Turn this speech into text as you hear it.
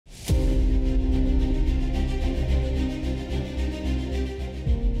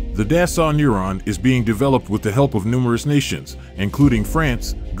The Dassault nEUROn is being developed with the help of numerous nations, including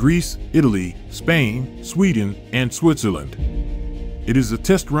France, Greece, Italy, Spain, Sweden, and Switzerland. It is a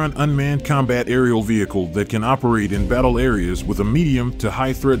test-run unmanned combat aerial vehicle that can operate in battle areas with a medium to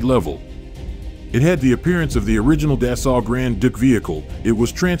high threat level. It had the appearance of the original Dassault Grand Duc vehicle. It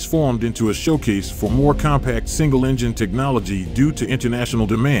was transformed into a showcase for more compact single-engine technology due to international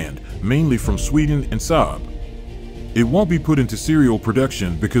demand, mainly from Sweden and Saab. It won't be put into serial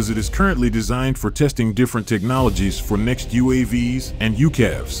production because it is currently designed for testing different technologies for next UAVs and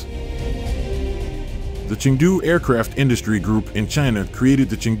UCAVs. The Chengdu Aircraft Industry Group in China created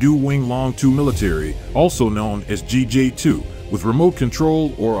the Chengdu Wing Loong II military, also known as GJ2, with remote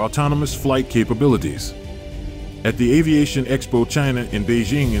control or autonomous flight capabilities. At the Aviation Expo China in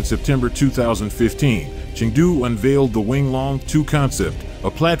Beijing in September 2015, Chengdu unveiled the Wing Loong II concept,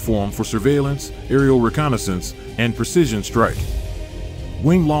 a platform for surveillance, aerial reconnaissance, and precision strike.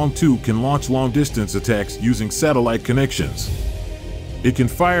 Wing Loong II can launch long-distance attacks using satellite connections. It can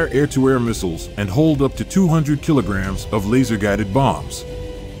fire air-to-air missiles and hold up to 200 kilograms of laser-guided bombs.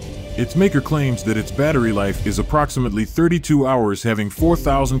 Its maker claims that its battery life is approximately 32 hours, having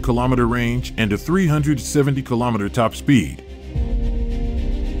 4,000 kilometer range and a 370 kilometer top speed.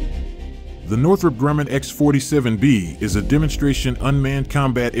 The NORTHROP Grumman X-47B is a demonstration unmanned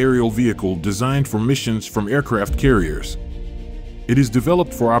combat aerial vehicle designed for missions from aircraft carriers. It is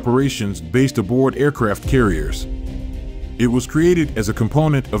developed for operations based aboard aircraft carriers. It was created as a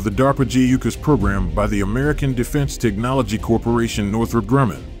component of the DARPA JUCAS program by the American Defense Technology Corporation Northrop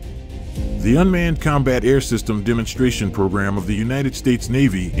Grumman. The Unmanned Combat Air System Demonstration Program of the United States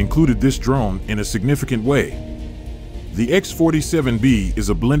Navy included this drone in a significant way. The X-47B is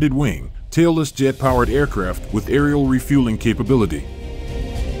a blended wing, tailless jet-powered aircraft with aerial refueling capability.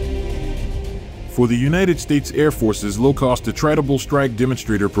 For the United States Air Force's low-cost attritable strike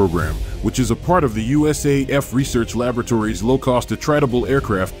demonstrator program, which is a part of the USAF Research Laboratory's low-cost attritable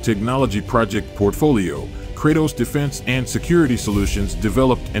aircraft technology project portfolio, Kratos Defense and Security Solutions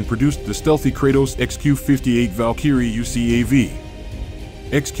developed and produced the stealthy Kratos XQ-58 Valkyrie UCAV.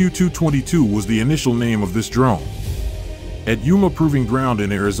 XQ-222 was the initial name of this drone. At Yuma Proving Ground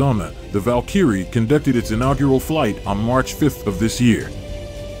in Arizona, the Valkyrie conducted its inaugural flight on March 5th of this year.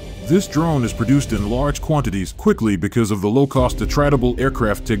 This drone is produced in large quantities quickly because of the low-cost attritable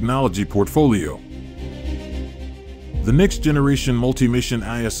aircraft technology portfolio. The next-generation multi-mission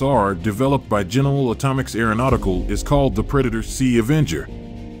ISR developed by General Atomics Aeronautical is called the Predator C Avenger.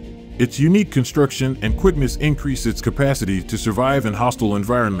 Its unique construction and quickness increase its capacity to survive in hostile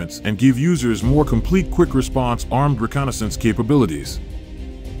environments and give users more complete quick-response armed reconnaissance capabilities.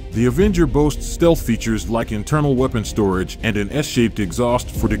 The Avenger boasts stealth features like internal weapon storage and an S-shaped exhaust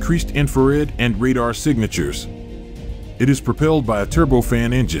for decreased infrared and radar signatures. It is propelled by a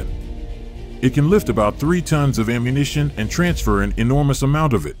turbofan engine. It can lift about 3 tons of ammunition and transfer an enormous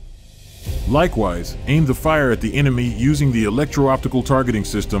amount of it. Likewise, aim the fire at the enemy using the electro-optical targeting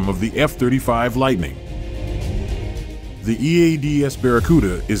system of the F-35 Lightning. The EADS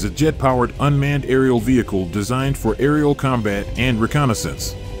Barracuda is a jet-powered unmanned aerial vehicle designed for aerial combat and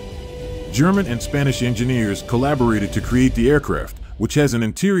reconnaissance. German and Spanish engineers collaborated to create the aircraft, which has an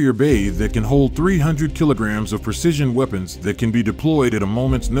interior bay that can hold 300 kilograms of precision weapons that can be deployed at a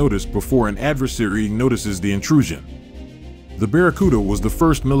moment's notice before an adversary notices the intrusion. The Barracuda was the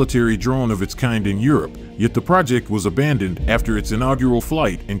first military drone of its kind in Europe, yet the project was abandoned after its inaugural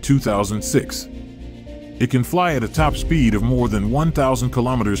flight in 2006. It can fly at a top speed of more than 1,000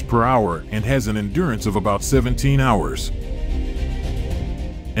 kilometers per hour and has an endurance of about 17 hours.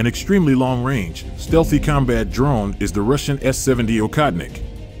 An extremely long-range, stealthy combat drone is the Russian S-70 Okhotnik.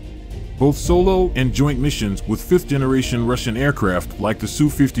 Both solo and joint missions with 5th-generation Russian aircraft like the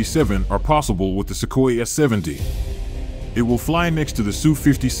Su-57 are possible with the Sukhoi S-70. It will fly next to the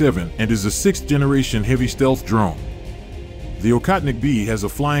Su-57 and is a 6th-generation heavy stealth drone. The Okhotnik B has a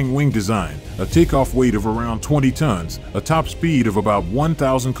flying wing design, a takeoff weight of around 20 tons, a top speed of about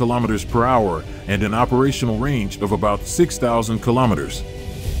 1,000 kilometers per hour, and an operational range of about 6,000 kilometers.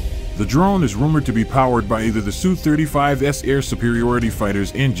 The drone is rumored to be powered by either the Su-35S air superiority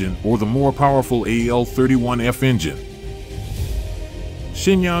fighter's engine or the more powerful AL-31F engine.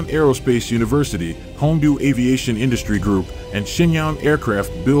 Shenyang Aerospace University, Chengdu Aviation Industry Group, and Shenyang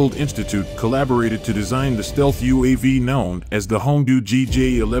Aircraft Build Institute collaborated to design the stealth UAV known as the Chengdu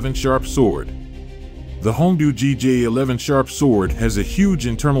GJ-11 Sharp Sword. The Chengdu GJ-11 Sharp Sword has a huge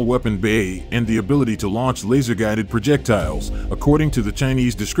internal weapon bay and the ability to launch laser-guided projectiles, according to the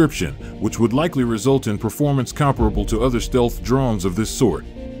Chinese description, which would likely result in performance comparable to other stealth drones of this sort.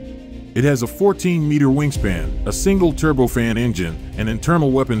 It has a 14-meter wingspan, a single turbofan engine, an internal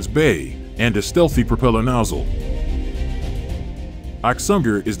weapons bay, and a stealthy propeller nozzle.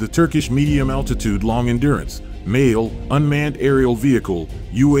 AKSUNGUR is the Turkish medium-altitude long-endurance, male, unmanned aerial vehicle,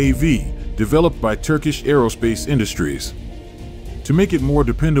 UAV, developed by Turkish Aerospace Industries. To make it more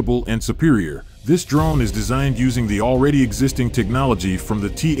dependable and superior, this drone is designed using the already existing technology from the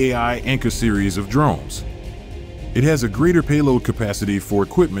TAI Anka series of drones. It has a greater payload capacity for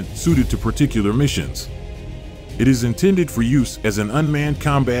equipment suited to particular missions. It is intended for use as an unmanned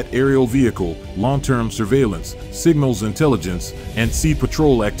combat aerial vehicle, long-term surveillance, signals intelligence, and sea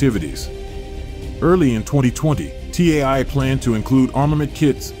patrol activities. Early in 2020, TAI planned to include armament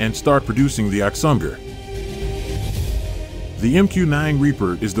kits and start producing the AKSUNGUR. The MQ-9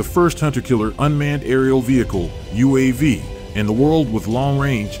 Reaper is the first hunter-killer unmanned aerial vehicle, UAV, in the world with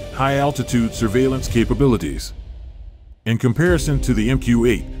long-range, high-altitude surveillance capabilities. In comparison to the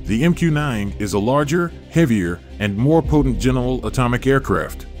MQ-8, the MQ-9 is a larger, heavier, and more potent general atomic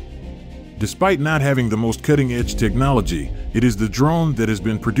aircraft. Despite not having the most cutting-edge technology, it is the drone that has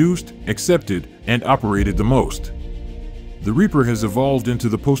been produced, accepted, and operated the most. The Reaper has evolved into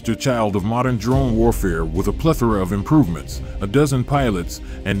the poster child of modern drone warfare with a plethora of improvements, a dozen pilots,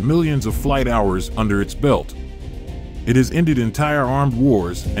 and millions of flight hours under its belt. It has ended entire armed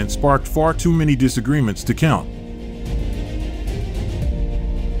wars and sparked far too many disagreements to count.